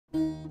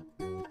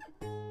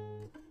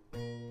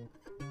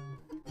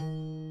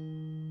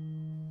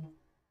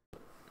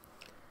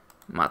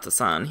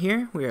Matto-san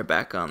here. We are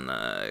back on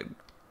the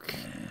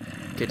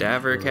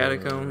Cadaver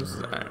Catacombs.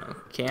 I don't know,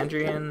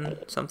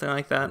 Candrean, something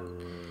like that.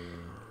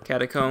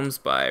 Catacombs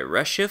by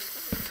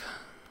Reshif,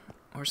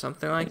 or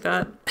something like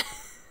that.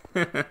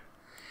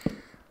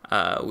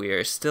 We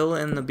are still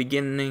in the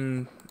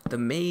beginning, the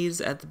maze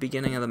at the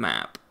beginning of the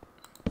map.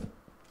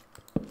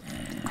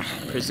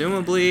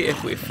 Presumably,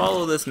 if we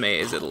follow this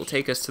maze, it'll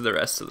take us to the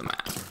rest of the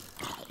map.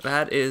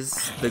 That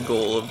is the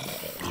goal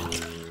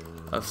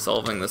of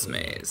solving this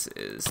maze,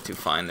 is to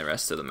find the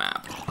rest of the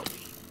map.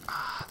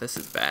 Ah, this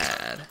is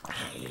bad.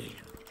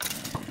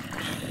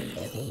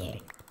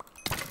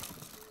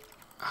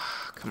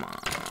 Ah, come on.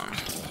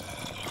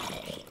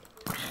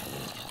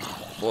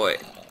 Boy,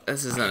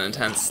 this is an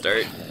intense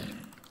start.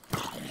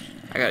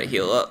 I gotta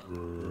heal up.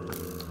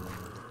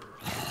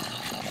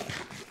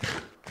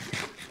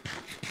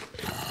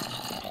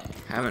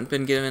 Haven't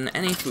been given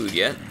any food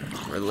yet.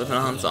 We're living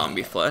on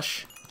zombie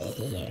flesh.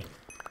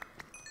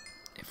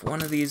 If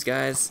one of these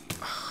guys...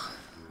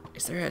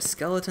 Is there a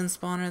skeleton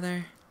spawner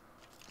there?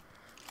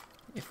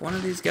 If one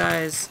of these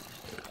guys...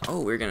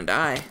 Oh, we're gonna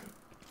die.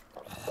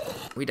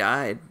 We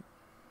died.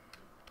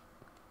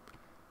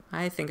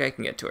 I think I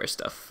can get to our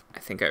stuff. I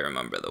think I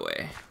remember the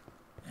way.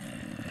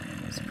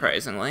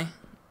 Surprisingly.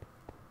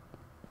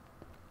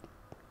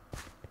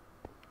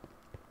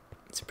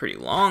 It's a pretty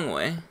long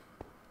way.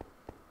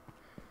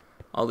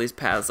 All these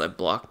paths I've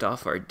blocked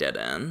off are dead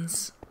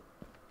ends.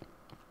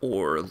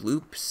 Or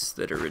loops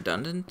that are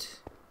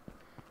redundant.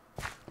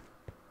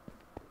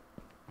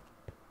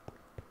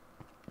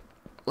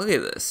 Look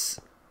at this.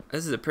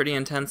 This is a pretty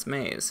intense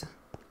maze.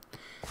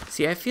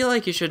 See, I feel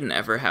like you shouldn't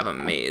ever have a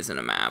maze in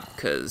a map,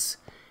 because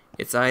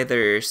it's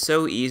either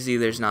so easy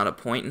there's not a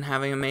point in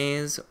having a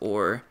maze,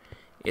 or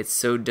it's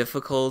so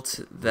difficult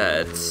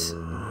that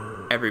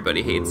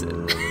everybody hates it.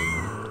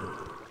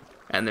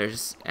 and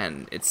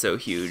it's so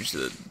huge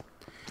that,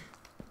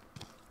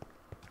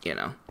 you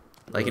know,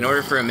 like, in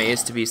order for a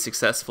maze to be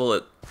successful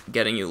at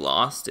getting you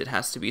lost, it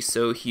has to be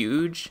so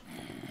huge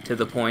to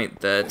the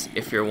point that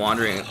if you're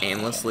wandering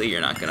aimlessly,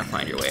 you're not going to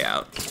find your way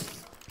out.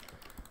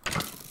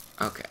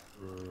 Okay.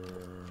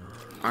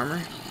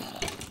 Armor?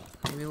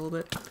 Maybe a little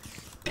bit?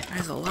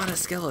 There's a lot of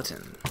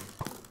skeleton.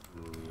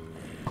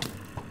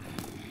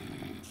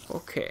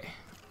 Okay.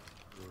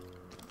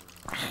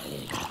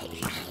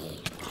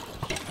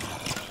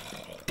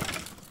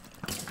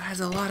 There's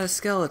a lot of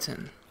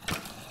skeleton.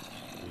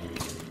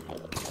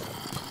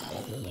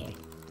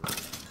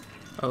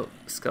 Oh,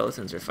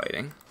 skeletons are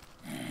fighting.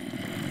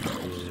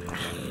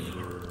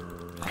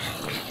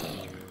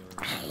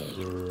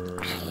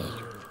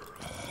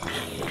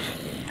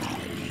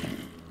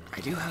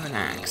 I do have an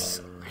axe.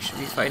 I should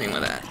be fighting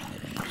with that.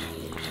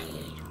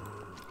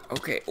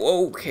 Okay,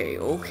 okay.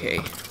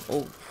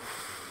 Oh.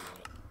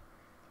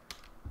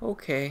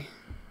 Okay.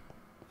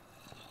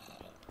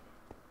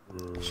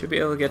 Should be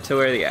able to get to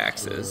where the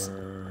axe is.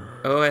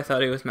 Oh, I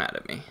thought he was mad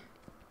at me.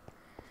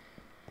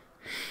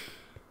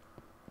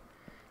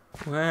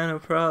 When a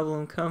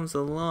problem comes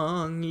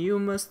along, you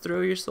must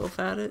throw yourself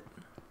at it.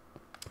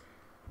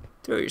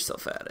 Throw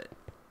yourself at it.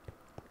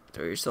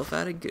 Throw yourself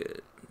at it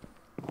good.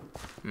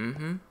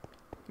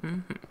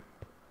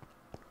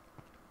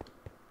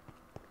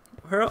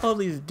 Where are all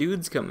these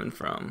dudes coming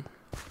from?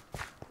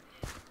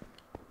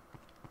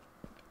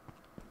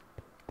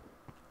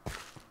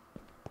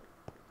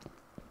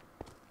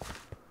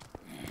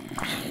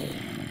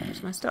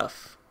 Where's my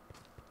stuff?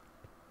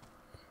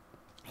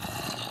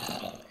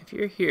 If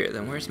you're here,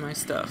 then where's my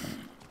stuff?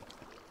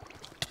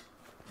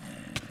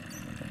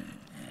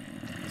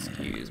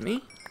 Excuse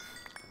me?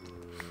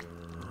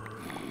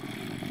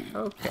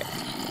 Okay.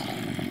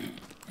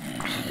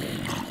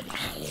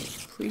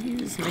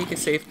 Please make a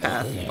safe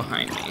path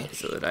behind me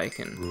so that I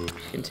can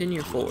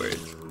continue forward.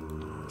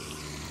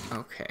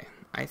 Okay.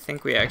 I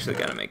think we actually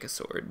gotta make a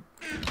sword.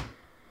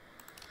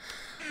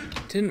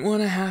 Didn't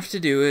want to have to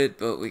do it,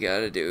 but we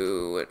gotta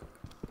do it.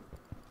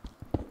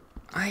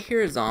 I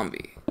hear a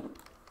zombie.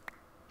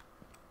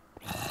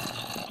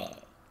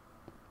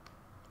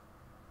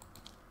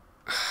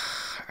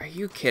 Are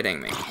you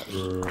kidding me?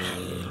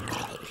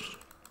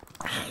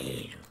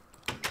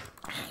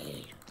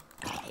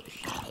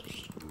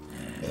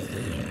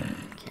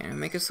 Can't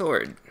make a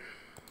sword.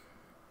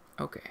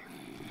 Okay.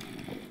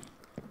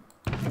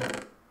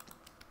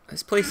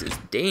 This place is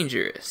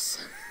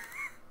dangerous.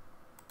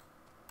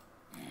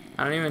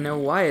 I don't even know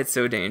why it's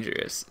so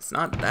dangerous. It's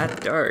not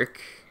that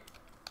dark.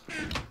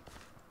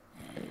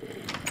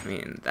 I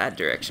mean, that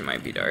direction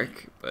might be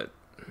dark, but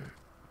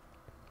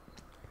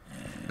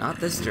not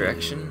this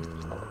direction.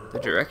 The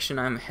direction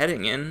I'm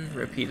heading in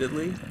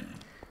repeatedly.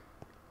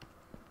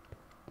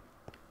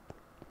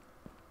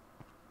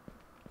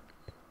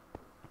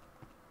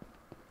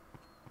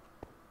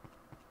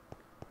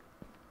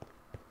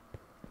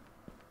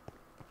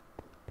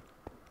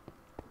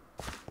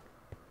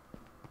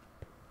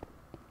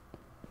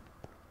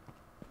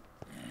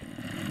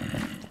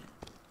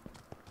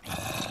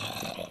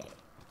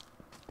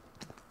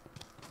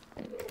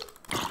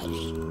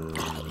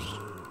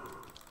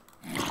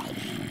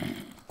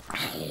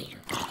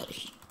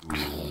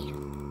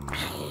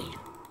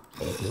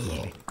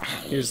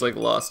 He just like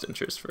lost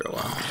interest for a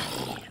while.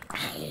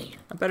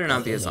 I better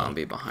not be a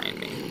zombie behind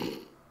me.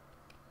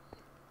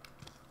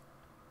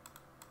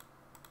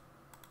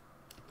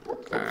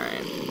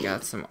 Alright, we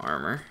got some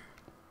armor.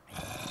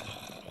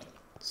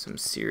 Some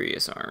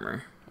serious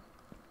armor.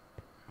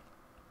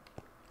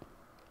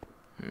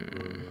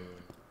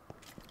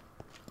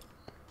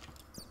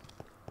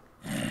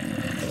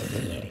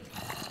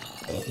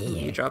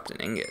 He dropped an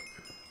ingot.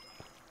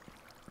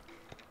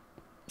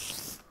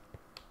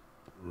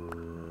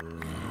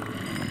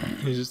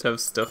 You just have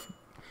stuff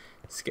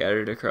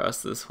scattered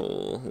across this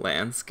whole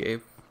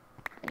landscape.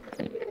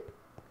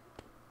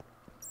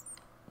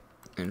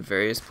 In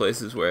various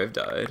places where I've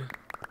died.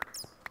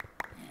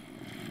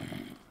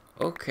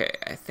 Okay,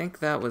 I think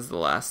that was the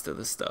last of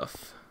the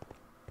stuff.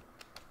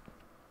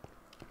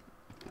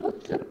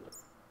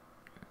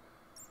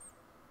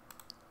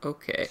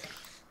 Okay.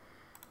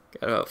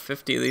 Got about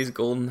 50 of these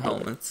golden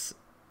helmets.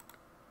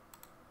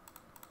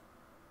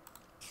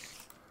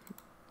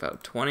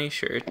 About 20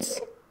 shirts.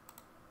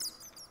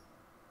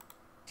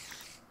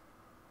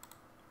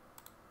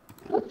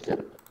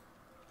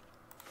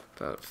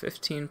 About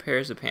 15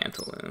 pairs of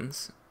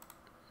pantaloons.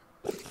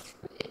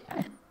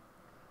 Can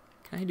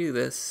I do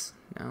this?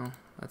 No,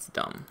 that's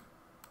dumb.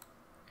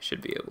 I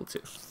should be able to.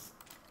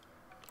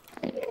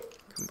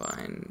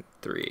 Combine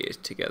 3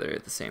 together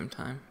at the same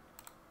time.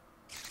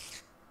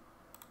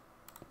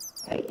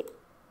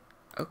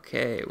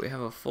 Okay, we have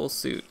a full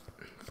suit,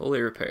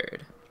 fully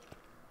repaired.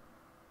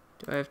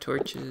 Do I have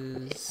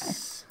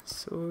torches?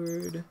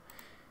 Sword,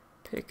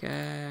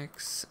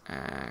 pickaxe,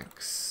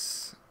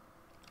 axe.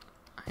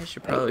 I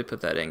should probably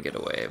put that ingot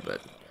away, but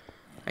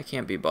I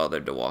can't be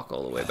bothered to walk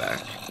all the way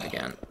back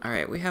again.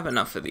 Alright, we have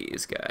enough of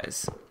these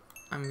guys.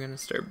 I'm gonna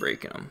start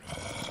breaking them.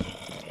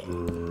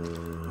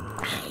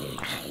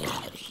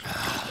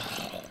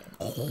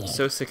 I'm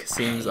so sick of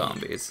seeing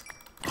zombies.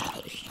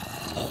 I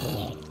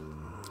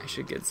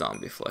should get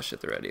zombie flesh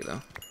at the ready,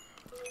 though.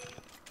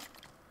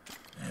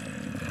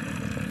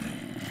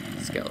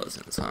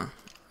 Skeletons, huh?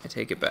 I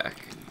take it back.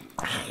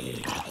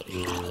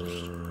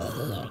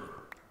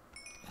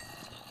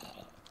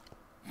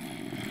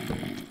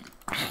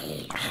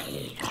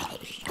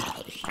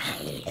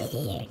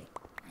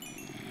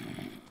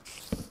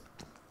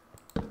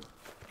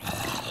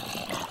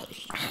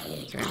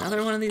 Is there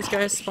another one of these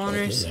guys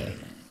spawners?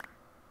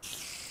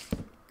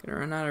 Gonna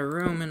run out of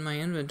room in my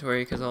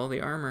inventory because of all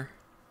the armor.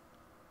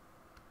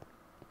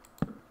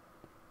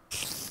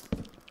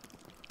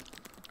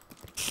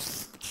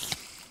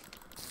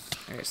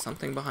 There's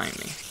something behind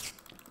me.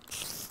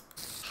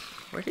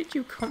 Where did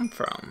you come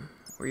from?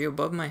 Were you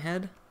above my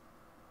head?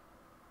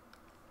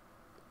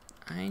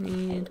 I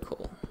need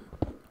coal.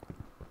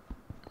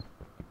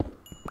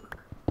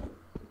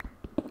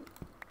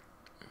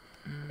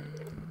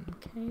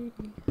 Okay.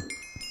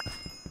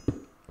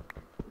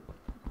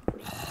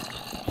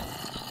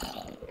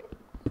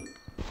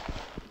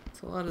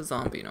 It's a lot of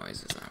zombie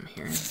noises I'm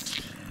hearing.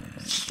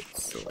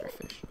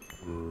 Silverfish.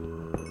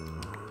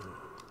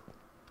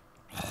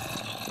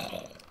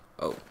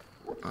 Oh.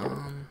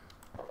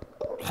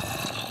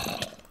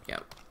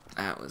 Yep.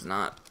 That was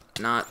not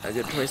a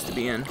good place to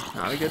be in.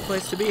 Not a good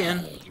place to be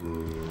in.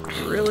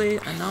 Really,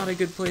 not a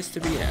good place to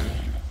be in.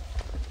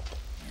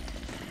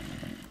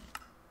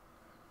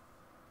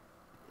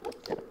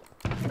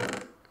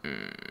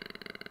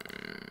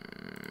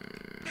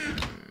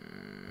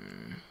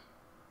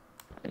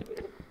 I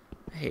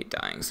hate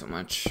dying so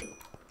much.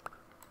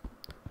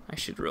 I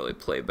should really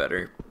play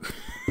better.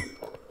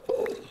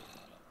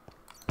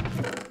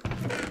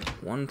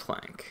 One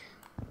plank.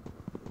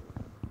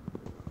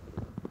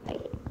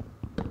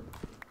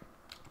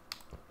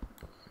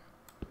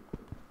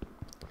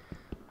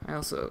 I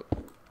also,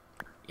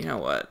 you know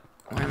what?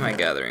 Why am I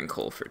gathering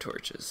coal for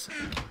torches?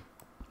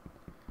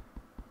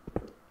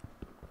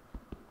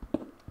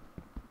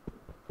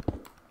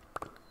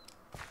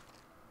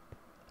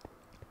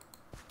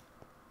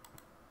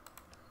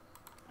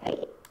 I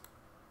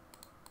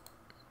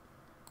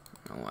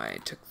don't know why I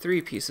took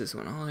 3 pieces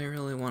when all I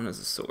really want is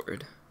a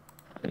sword.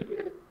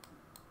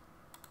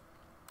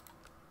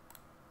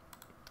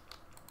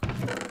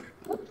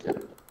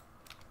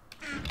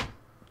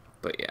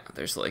 But yeah,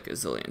 there's like a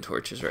zillion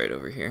torches right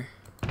over here.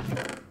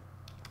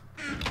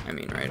 I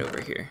mean, right over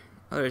here.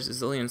 Oh, there's a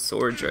zillion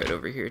swords right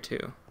over here,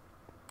 too.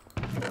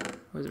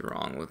 What is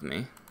wrong with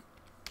me?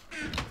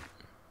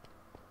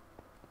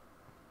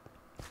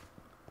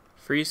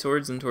 Free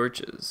swords and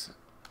torches.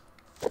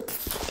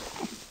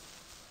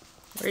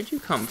 Where'd you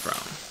come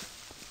from?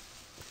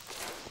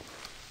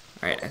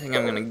 Alright, I think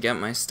I'm gonna get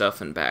my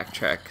stuff and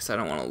backtrack, because I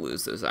don't want to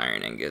lose those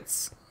iron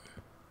ingots.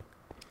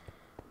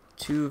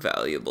 Too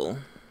valuable.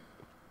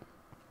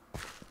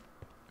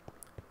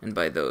 And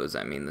by those,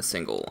 I mean the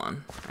single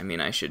one. I mean,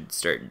 I should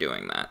start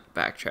doing that,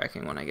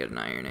 backtracking when I get an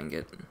iron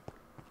ingot.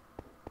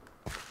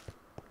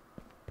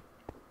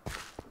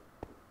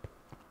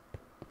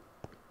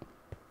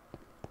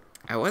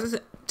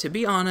 To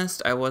be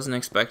honest, I wasn't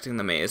expecting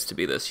the maze to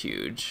be this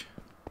huge.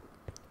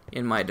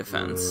 In my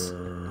defense.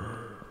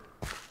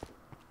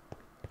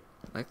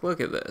 Like,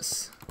 look at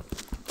this.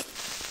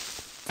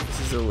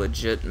 is a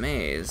legit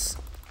maze.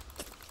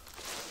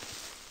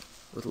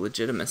 With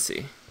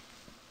legitimacy.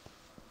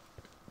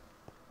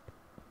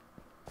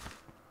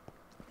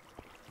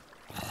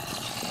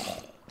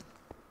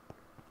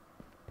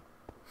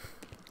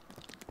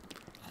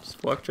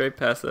 Just walked right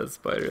past that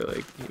spider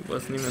like he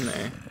wasn't even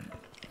there.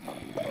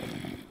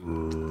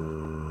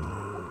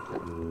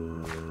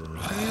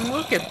 I mean,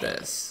 look at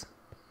this.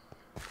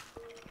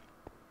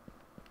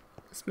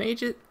 This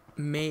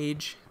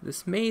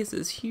maze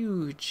is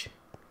huge.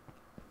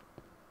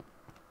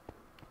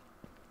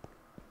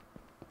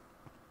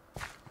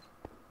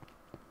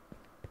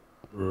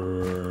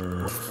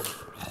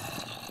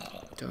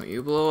 Don't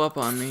you blow up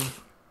on me.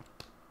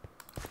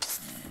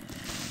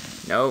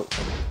 Nope.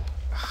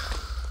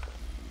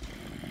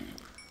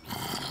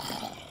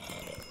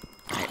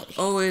 I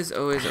always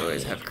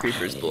have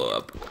creepers blow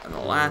up on the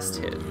last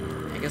hit.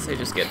 I guess I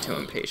just get too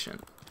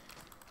impatient.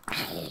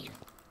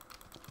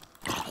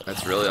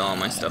 That's really all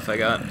my stuff I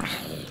got.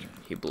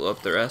 He blew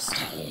up the rest.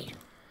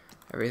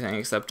 Everything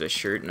except a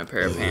shirt and a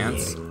pair of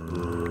pants. Are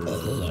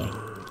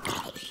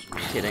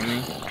you kidding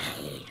me?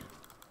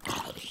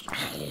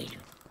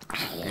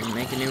 I didn't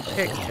make a new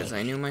pick because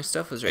I knew my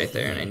stuff was right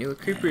there and I knew a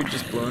creeper had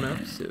just blown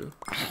up, so...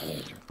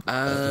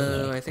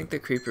 I think the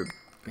creeper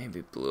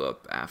maybe blew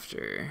up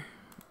after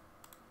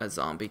a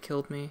zombie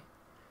killed me.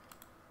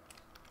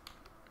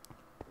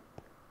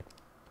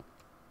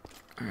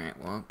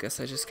 Alright, well, guess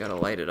I just gotta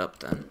light it up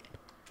then.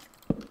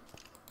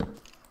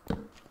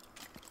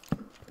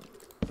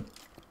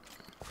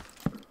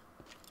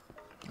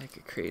 Like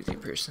a crazy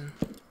person.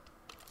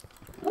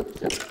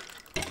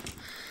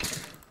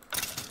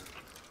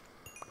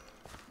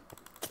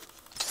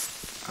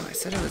 Oh, I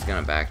said I was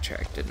gonna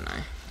backtrack, didn't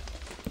I?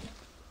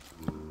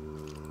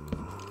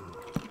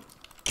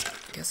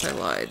 Guess I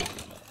lied.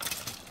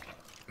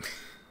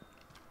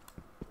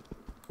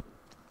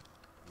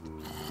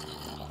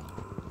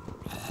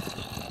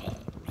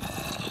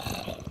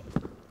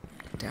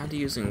 Down to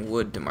using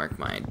wood to mark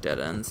my dead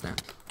ends now.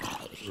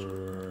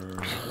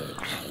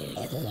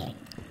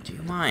 Do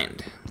you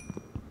mind?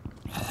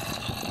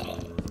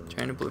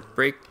 Trying to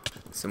break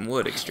some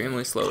wood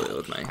extremely slowly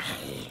with my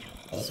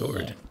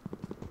sword.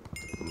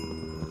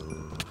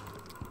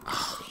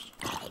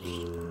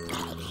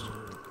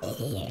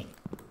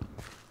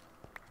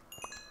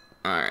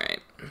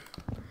 Alright.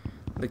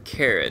 The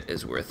carrot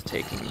is worth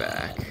taking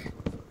back.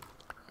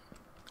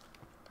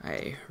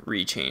 I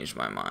rechanged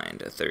my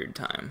mind a third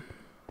time.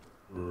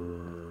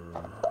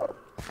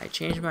 I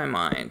changed my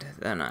mind,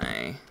 then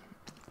I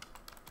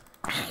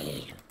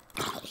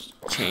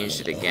changed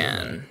it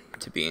again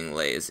to being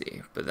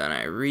lazy, but then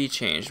I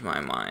rechanged my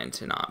mind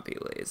to not be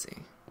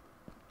lazy.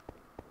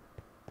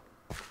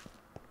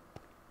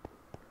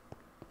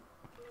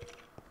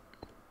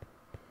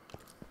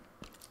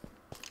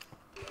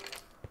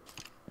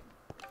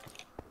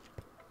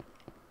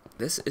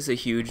 This is a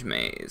huge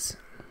maze.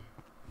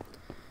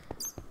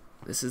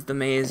 This is the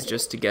maze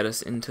just to get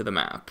us into the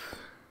map.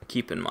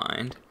 Keep in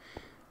mind,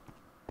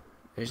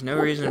 there's no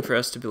reason for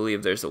us to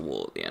believe there's a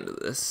wool at the end of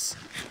this.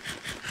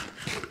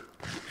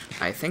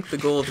 I think the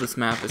goal of this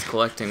map is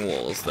collecting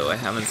wools, though I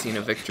haven't seen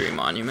a victory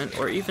monument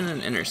or even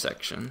an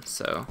intersection,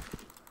 so...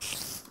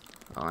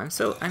 Oh, I'm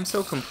so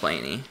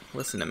complainy.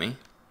 Listen to me.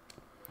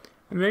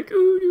 I'm like,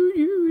 oh,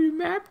 the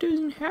map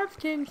doesn't have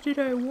things that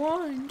I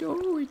want.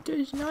 Oh, it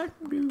does not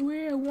the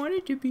way I want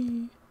it to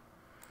be.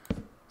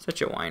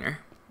 Such a whiner.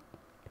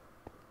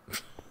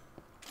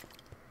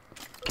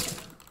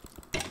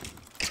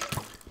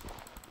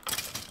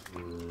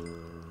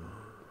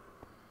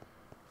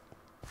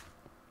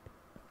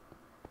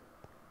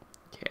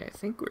 Okay, I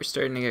think we're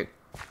starting to get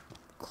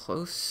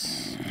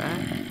close back.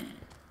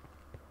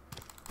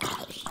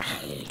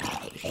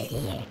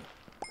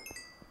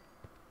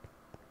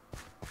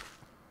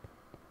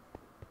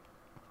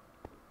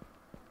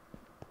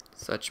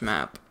 Such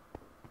map.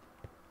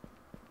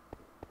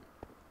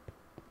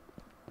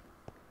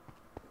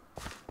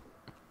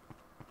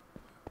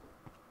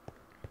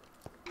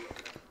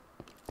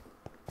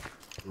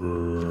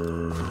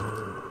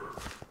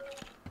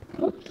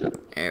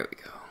 There we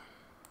go.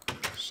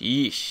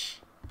 Sheesh.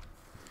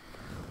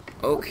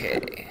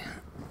 Okay,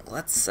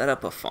 let's set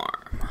up a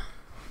farm.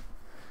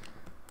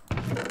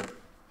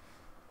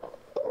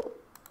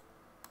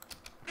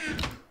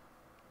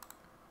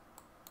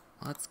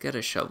 Let's get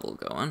a shovel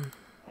going.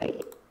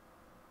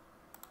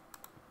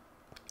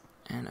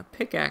 And a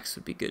pickaxe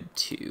would be good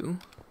too.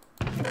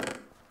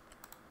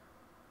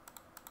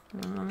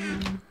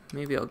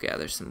 Maybe I'll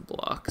gather some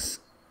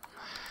blocks.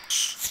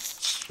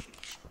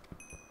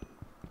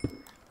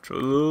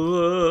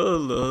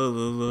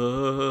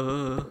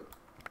 Tra-la-la-la-la.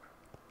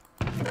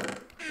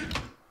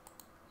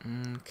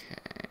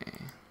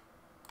 Okay.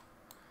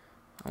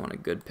 I want a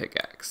good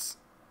pickaxe.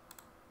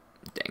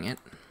 Dang it.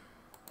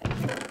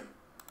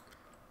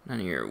 None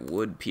of your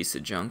wood piece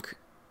of junk.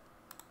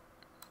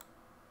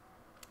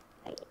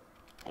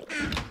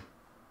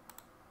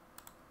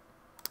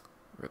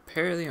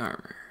 Repair the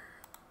armor.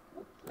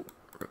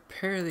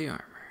 Repair the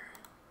armor.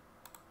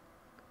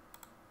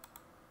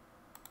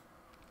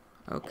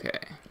 Okay.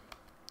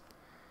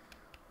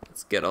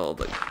 get all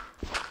the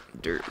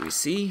dirt we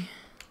see.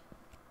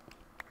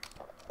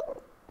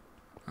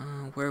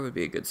 Where would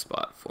be a good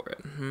spot for it?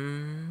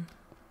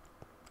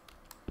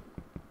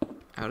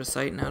 Out of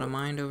sight and out of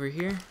mind over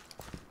here? Does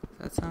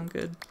that sound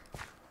good?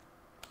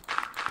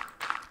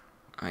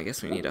 I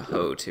guess we need a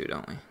hoe too,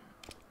 don't we?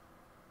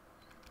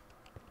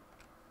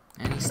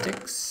 Any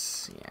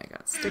sticks? Yeah, I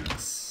got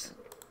sticks.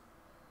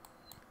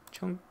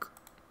 Chunk.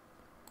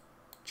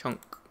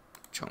 Chunk.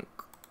 Chunk.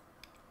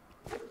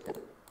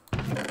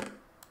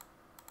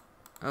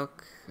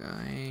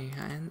 Okay,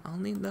 I'll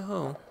need the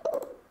hoe.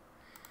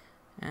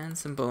 And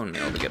some bone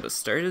meal to get us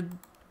started.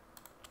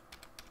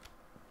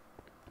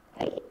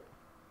 Chunk,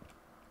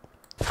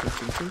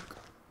 chunk, chunk.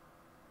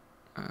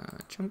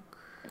 Chunk.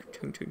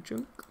 Chunk, chunk,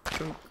 chunk.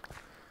 Chunk.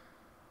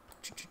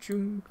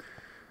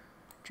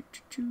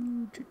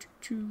 Chunk, chunk,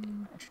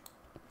 chunk.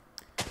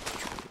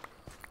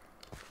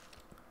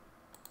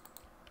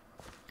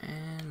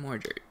 And more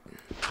dirt.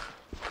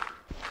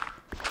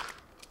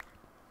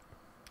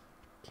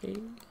 Okay.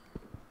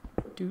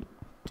 Do.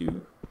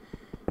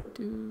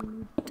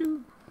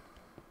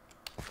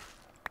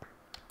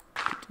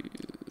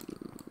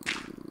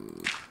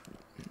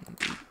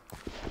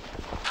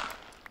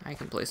 I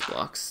can place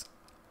blocks.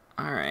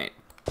 Alright.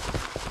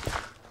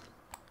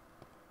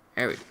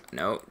 There we go.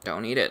 No,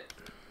 don't eat it.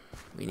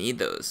 We need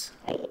those.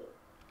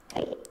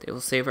 They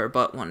will save our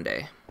butt one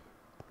day.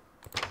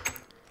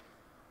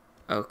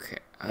 Okay.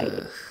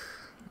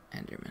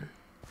 Enderman.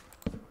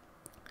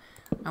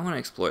 I want to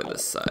explore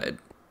this side.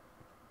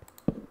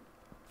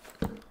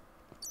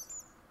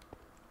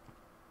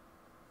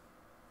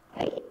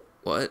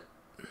 What?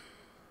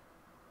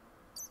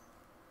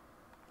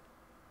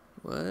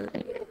 What?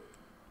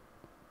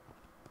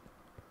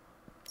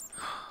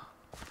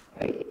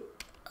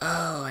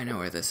 Oh, I know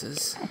where this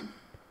is.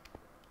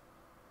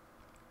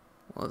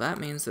 Well, that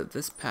means that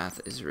this path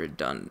is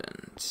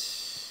redundant.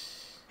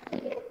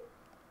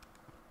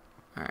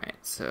 Alright,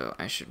 so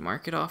I should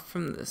mark it off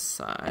from this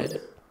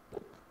side.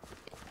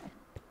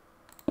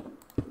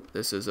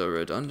 This is a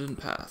redundant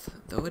path,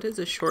 though it is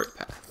a short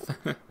path.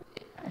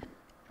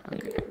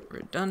 Okay,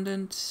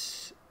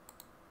 redundant.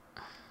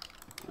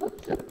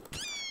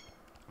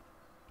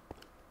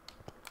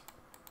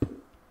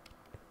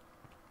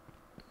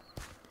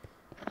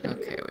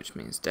 Okay, which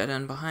means dead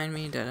end behind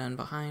me, dead end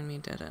behind me,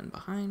 dead end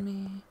behind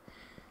me.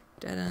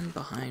 Dead end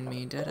behind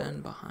me, dead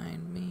end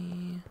behind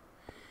me.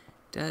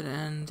 Dead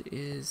end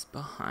is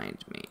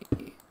behind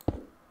me.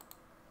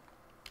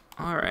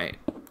 Alright.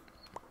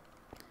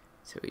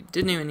 So we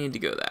didn't even need to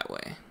go that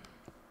way.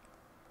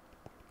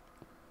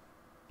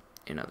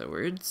 In other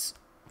words.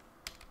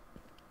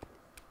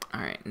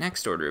 Alright,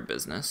 next order of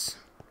business.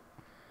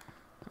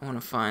 I want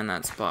to find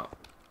that spot.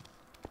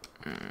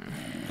 I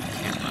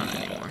can't run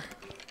anymore.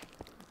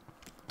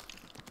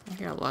 I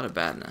hear a lot of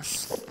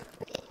badness.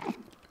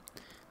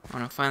 I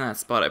want to find that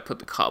spot I put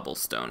the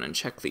cobblestone and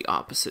check the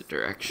opposite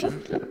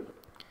direction.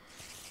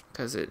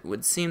 Because it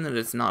would seem that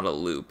it's not a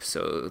loop,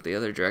 so the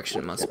other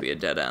direction must be a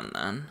dead end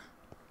then.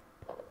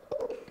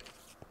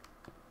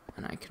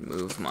 And I can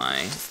move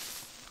my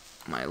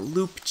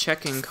loop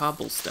checking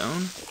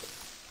cobblestone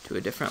to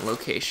a different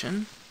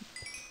location.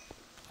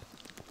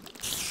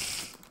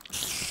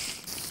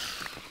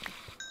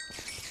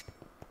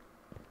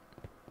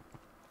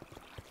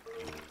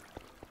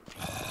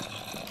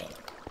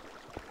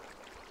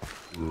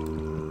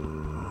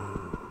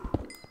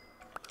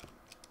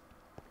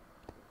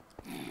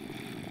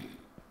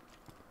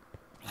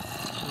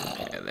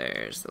 Okay,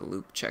 there's the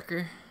loop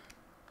checker.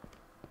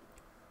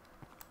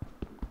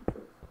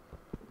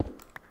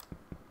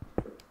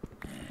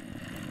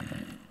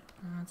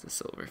 That's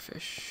a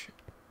silverfish.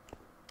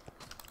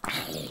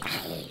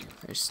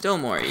 There's still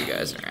more of you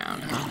guys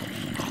around, huh?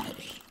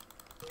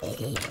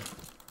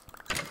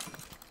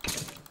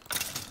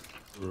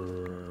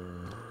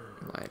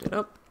 Light it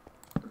up.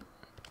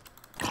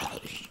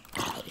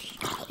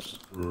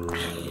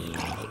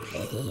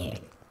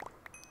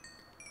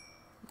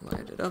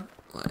 Light it up,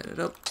 light it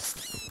up.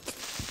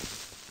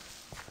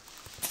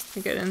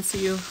 Think I didn't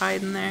see you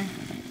hiding there?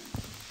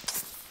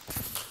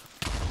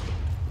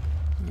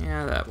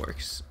 Yeah, that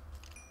works.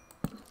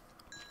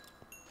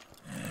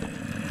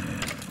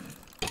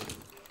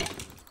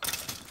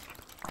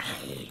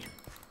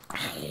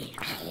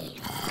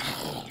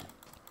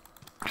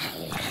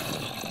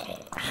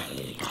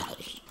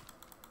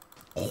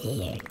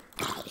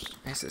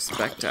 I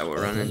suspect I will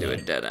run into a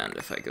dead end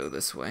if I go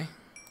this way.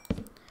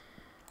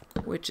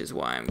 Which is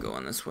why I'm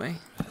going this way.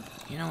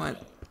 You know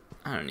what?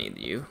 I don't need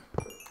you.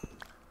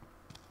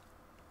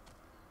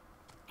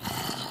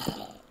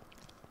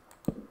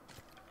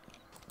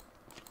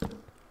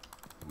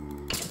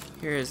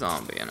 Here is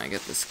Zombie, and I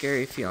get the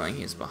scary feeling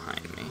he's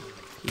behind me.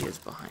 He is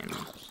behind me.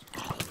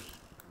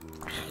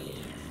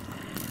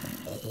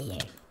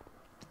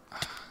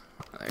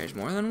 There's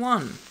more than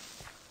one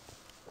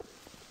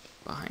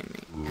behind me.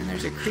 And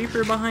there's a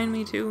creeper behind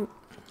me too.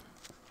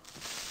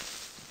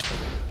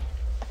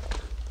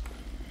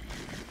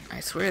 I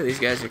swear these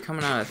guys are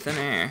coming out of thin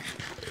air.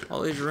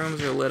 All these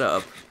rooms are lit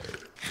up.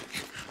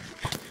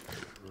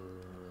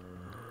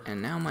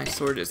 And now my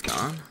sword is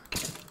gone.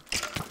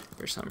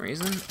 For some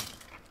reason.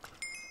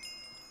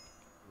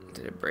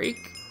 Did it break?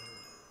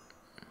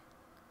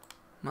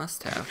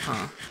 Must have,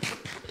 huh?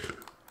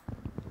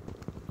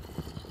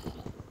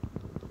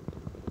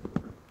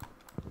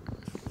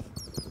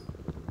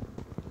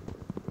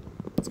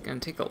 It's gonna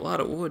take a lot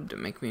of wood to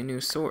make me a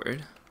new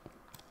sword.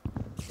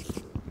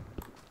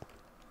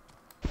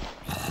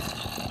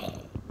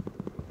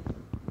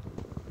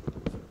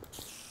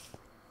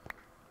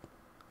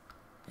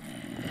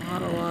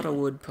 A lot of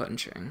wood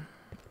punching.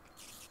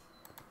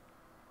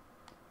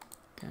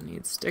 Gonna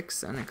need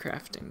sticks and a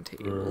crafting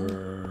table.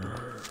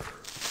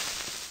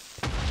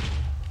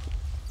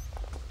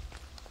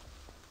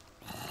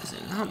 Is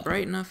it not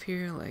bright enough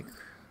here? Like,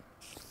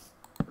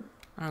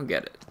 I don't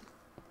get it.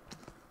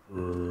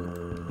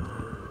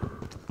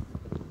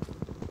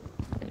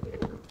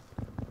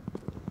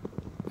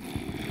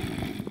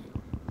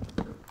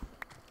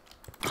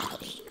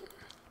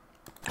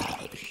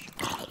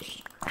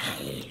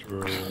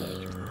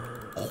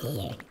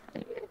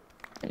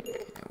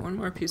 One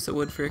more piece of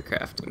wood for a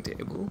crafting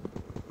table.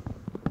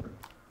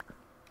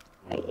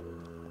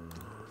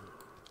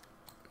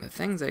 The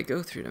things I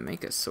go through to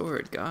make a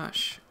sword,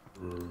 gosh.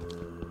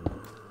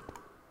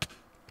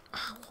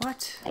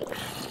 What?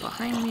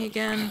 Behind me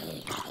again?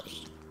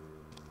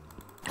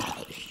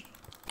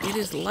 It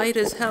is light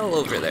as hell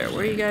over there.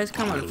 Where are you guys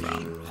coming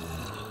from?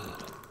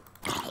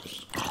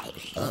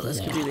 Oh, this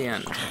could be the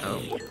end.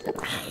 Oh.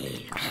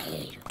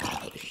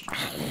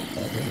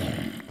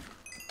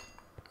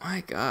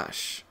 My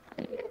gosh.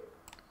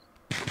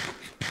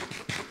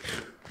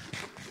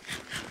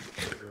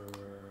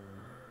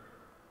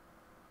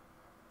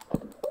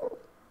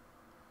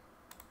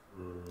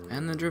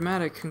 And the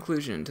dramatic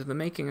conclusion to the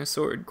making a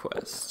sword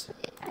quest.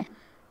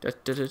 Da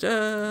da da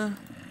da.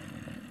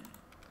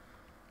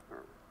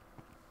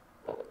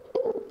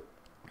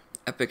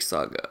 Epic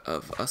saga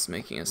of us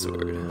making a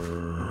sword.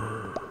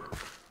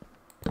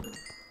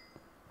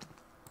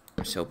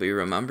 Shall be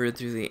remembered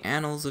through the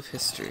annals of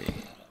history.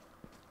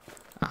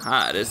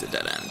 Aha, it is a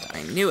dead end.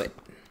 I knew it.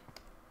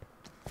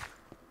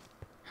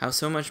 How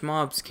so much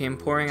mobs came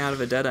pouring out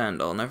of a dead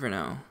end, I'll never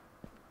know.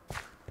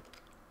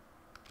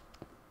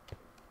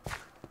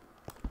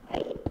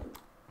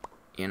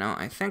 You know,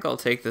 I think I'll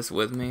take this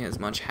with me, as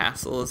much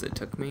hassle as it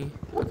took me,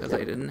 because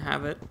I didn't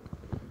have it.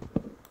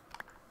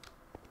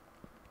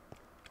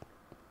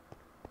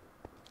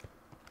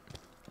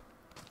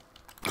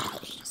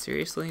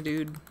 Seriously,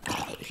 dude?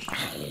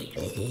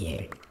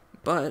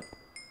 But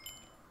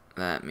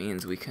that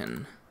means we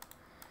can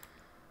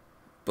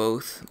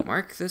both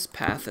mark this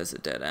path as a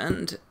dead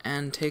end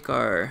and take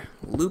our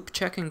loop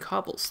checking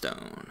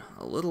cobblestone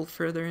a little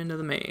further into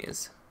the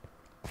maze.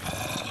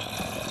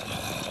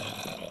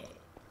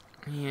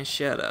 Yeah,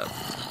 shut up.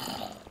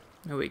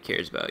 Nobody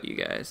cares about you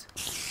guys.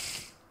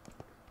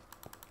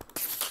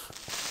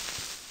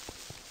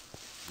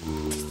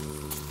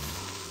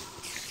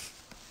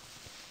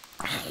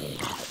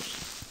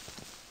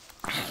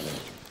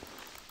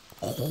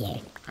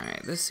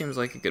 Alright, this seems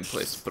like a good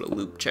place to put a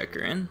loop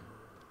checker in.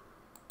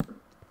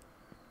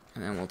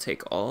 And then we'll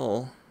take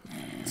all...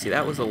 See,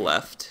 that was a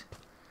left.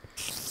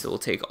 So we'll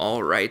take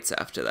all rights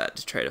after that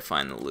to try to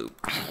find the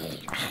loop.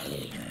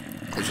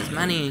 Because as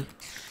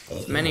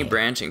many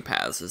branching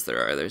paths as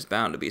there are, there's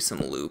bound to be some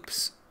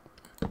loops.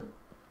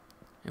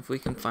 If we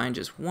can find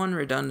just one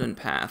redundant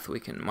path, we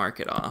can mark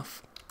it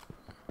off.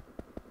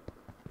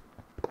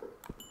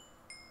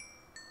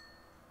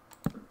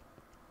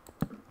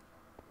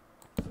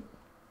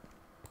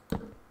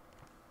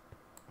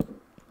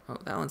 Oh,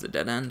 that one's a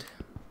dead end.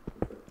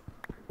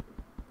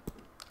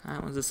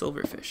 That one's a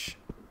silverfish.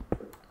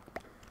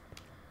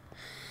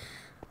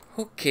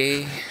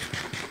 Okay.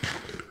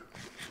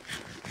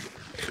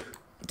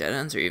 Dead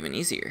ends are even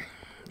easier.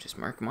 Just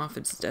mark them off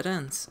as dead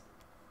ends.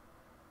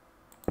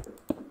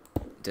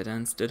 Dead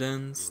ends, dead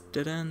ends,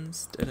 dead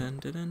ends, dead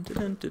end, dead end, dead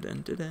end, dead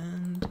end, dead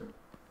end.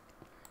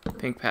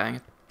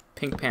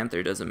 Pink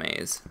Panther does a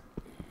maze.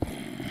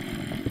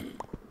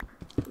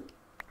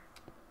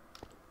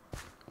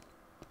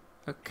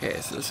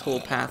 Okay, so this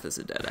whole path is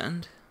a dead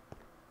end.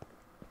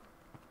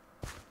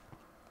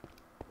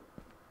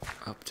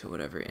 Up to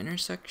whatever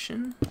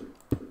intersection.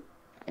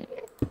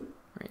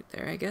 Right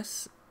there, I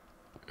guess.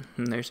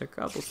 There's our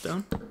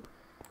cobblestone.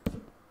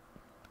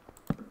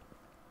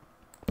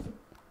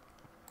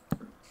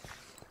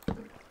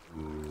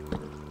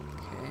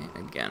 Okay,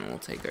 again, we'll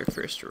take our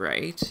first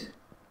right.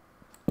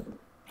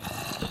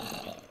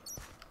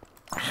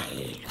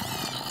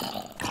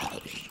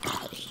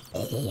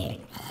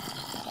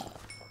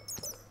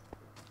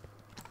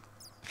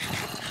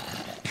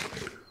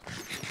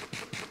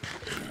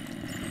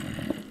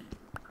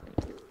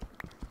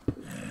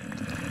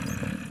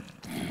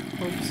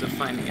 Hopes of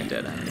finding a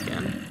dead end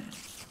again.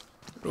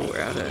 Oh,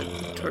 we're out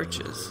of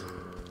torches.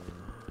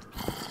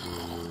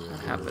 What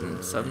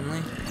happened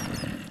suddenly?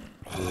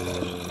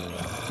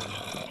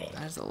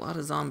 There's a lot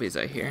of zombies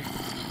I hear.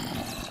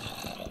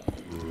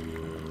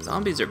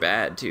 Zombies are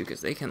bad too,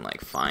 because they can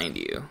like find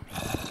you.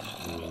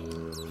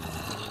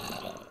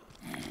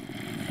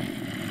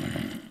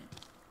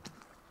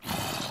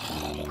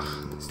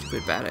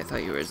 Stupid bat, I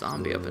thought you were a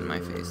zombie up in my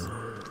face.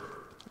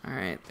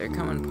 Alright, they're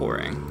coming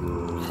pouring.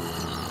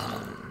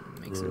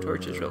 Make some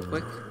torches real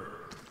quick.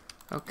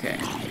 Okay.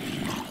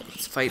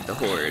 Let's fight the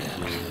horde.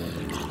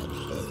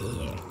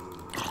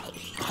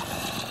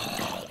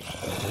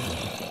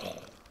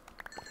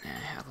 I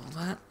have all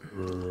that.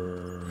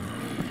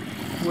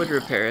 Would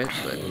repair it,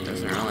 but it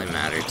doesn't really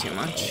matter too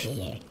much.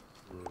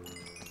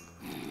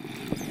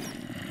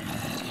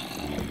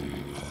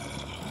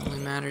 Only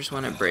matters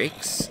when it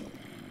breaks.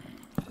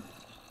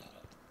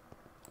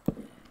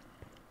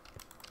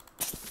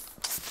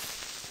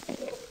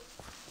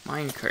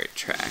 Minecart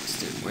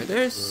tracks, dude. Were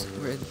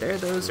there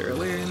those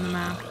earlier in the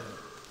map?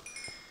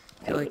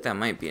 I feel like that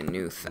might be a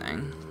new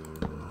thing.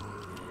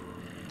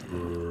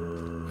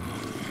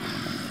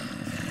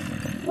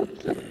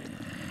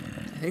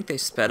 I think they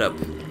sped up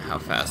how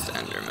fast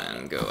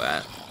Endermen go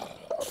at.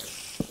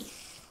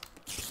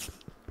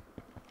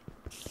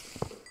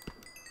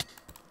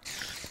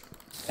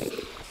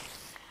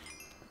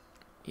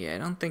 Yeah, I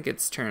don't think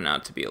it's turning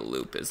out to be a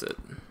loop, is it?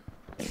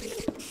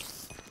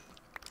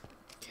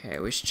 Okay,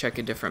 we should check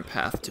a different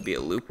path to be a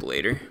loop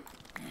later.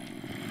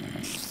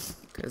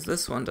 Because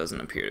this one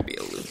doesn't appear to be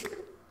a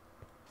loop.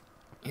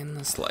 In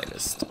the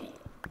slightest.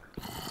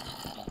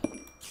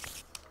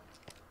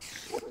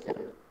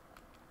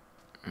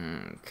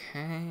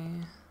 Okay.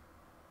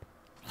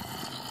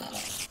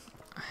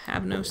 I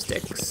have no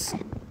sticks.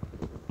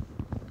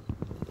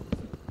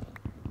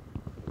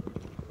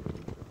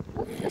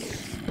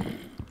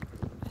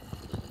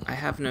 I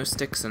have no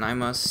sticks and I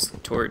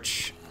must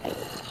torch.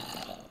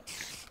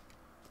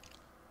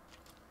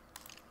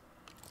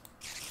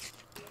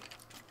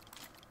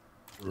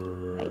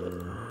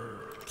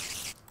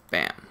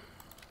 Bam.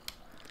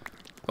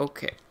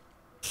 Okay.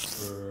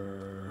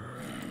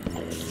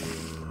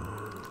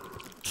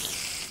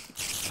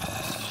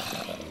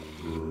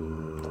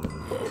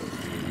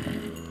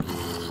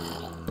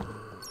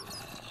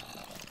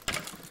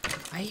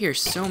 I hear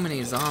so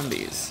many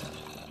zombies.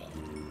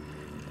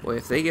 Boy,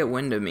 if they get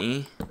wind of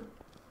me,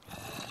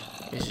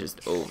 it's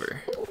just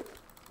over.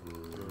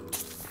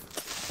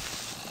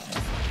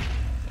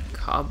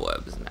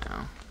 Cobwebs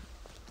now.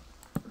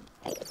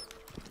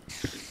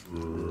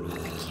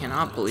 I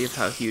cannot believe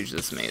how huge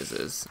this maze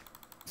is.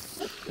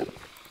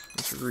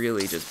 It's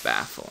really just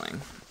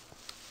baffling.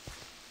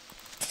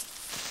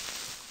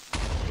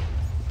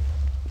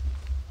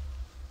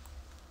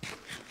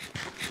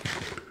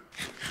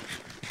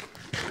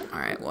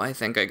 Alright, well I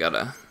think I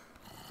gotta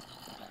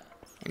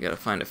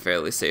find a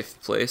fairly safe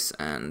place,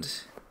 and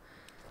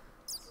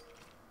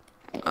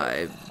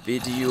I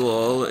bid you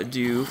all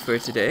adieu for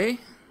today.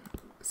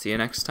 See you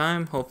next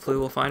time. Hopefully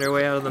we'll find our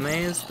way out of the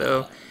maze,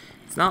 though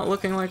it's not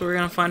looking like we're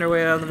gonna find our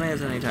way out of the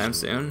maze anytime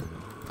soon.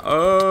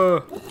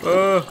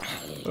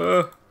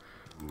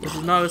 This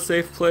is not a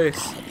safe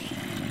place.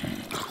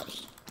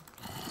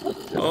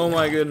 Oh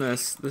my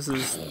goodness, this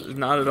is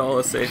not at all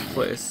a safe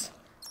place.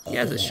 He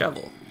has a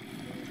shovel.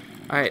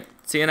 Alright,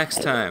 see you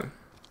next time.